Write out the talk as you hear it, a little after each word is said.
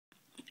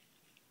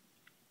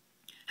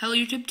Hello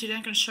YouTube, today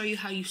I'm going to show you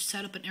how you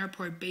set up an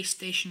airport base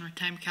station or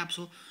time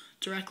capsule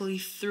directly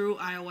through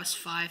iOS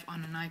 5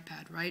 on an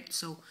iPad, right?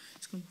 So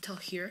it's going to tell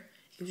here,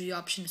 it gives you the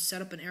option to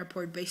set up an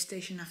airport base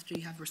station after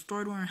you have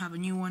restored one or have a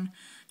new one.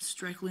 It's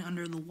directly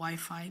under the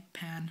Wi-Fi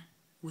pan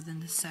within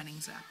the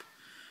settings app,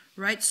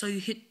 right? So you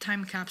hit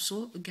time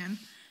capsule again,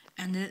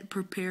 and then it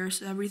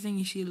prepares everything.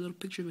 You see a little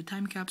picture of a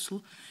time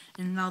capsule,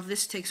 and now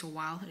this takes a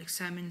while. It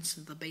examines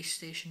the base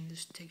station.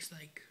 This takes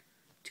like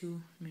 2-3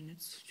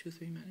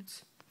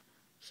 minutes.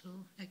 So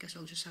I guess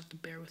I'll just have to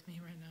bear with me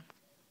right now.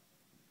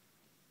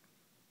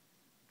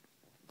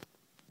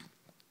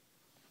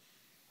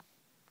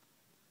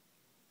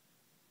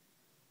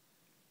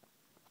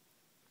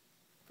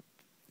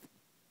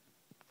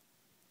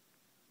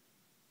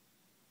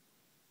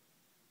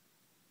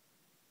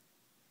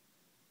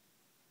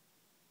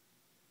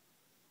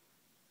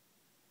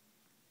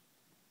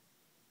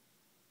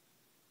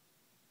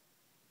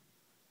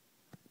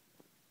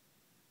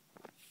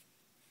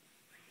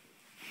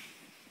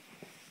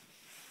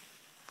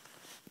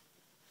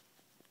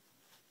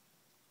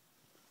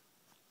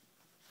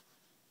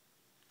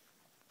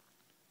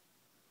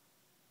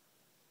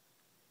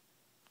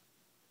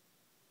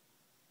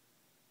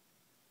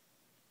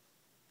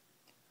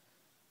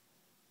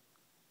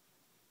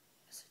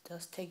 It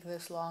does take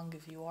this long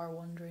if you are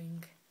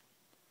wondering.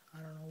 I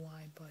don't know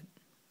why, but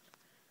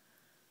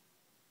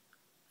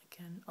I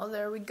can. Oh,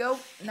 there we go.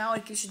 Now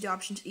it gives you the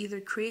option to either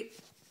create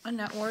a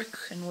network,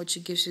 in which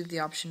it gives you the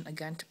option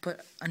again to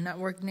put a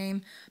network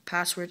name,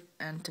 password,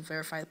 and to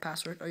verify the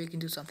password, or you can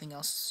do something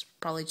else,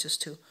 probably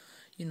just to,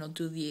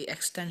 do the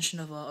extension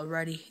of a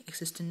already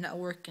existing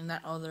network and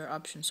that other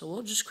option. So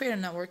we'll just create a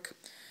network,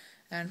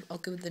 and I'll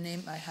give it the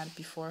name I had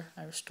before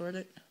I restored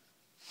it.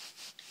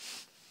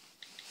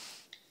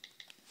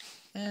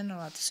 And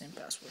I'll add the same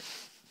password.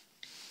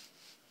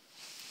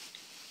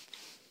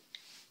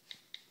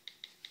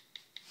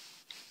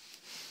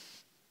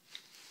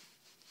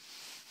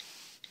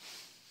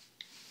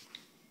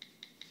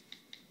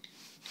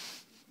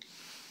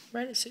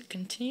 Right, it said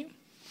continue,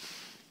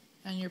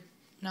 and you're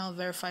now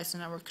verifies the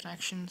network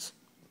connections.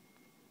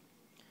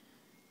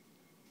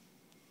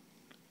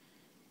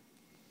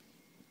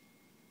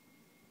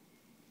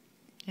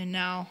 And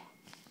now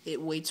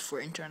it waits for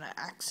internet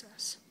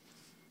access.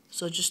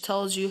 So it just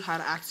tells you how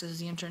to access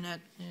the internet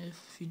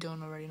if you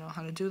don't already know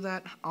how to do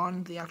that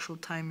on the actual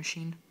time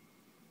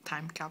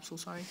capsule,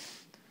 sorry.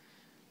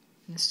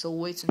 And it still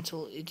waits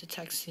until it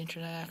detects the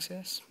internet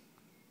access.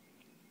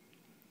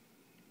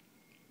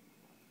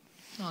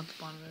 Oh, at the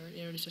bottom of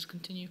it already says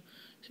continue.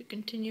 So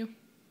continue,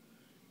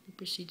 you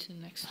proceed to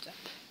the next step.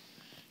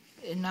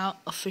 And now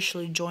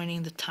officially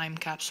joining the time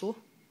capsule.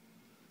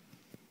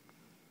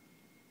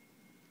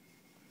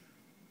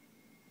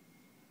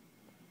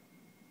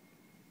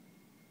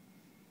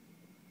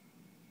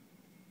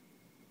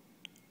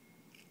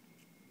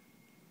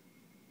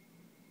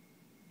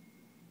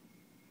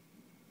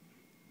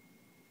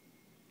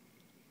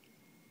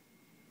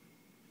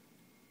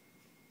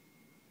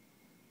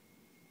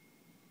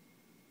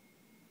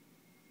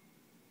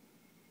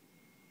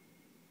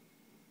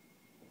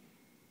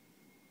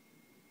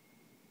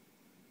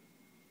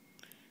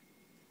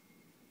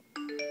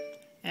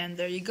 And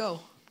there you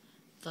go.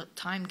 The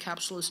time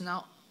capsule is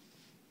now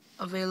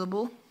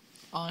available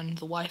on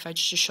the Wi-Fi,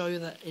 just to show you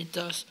that it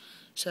does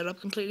set up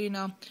completely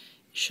now.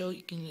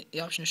 The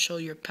option to show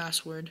your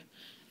password,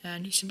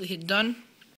 and you simply hit done.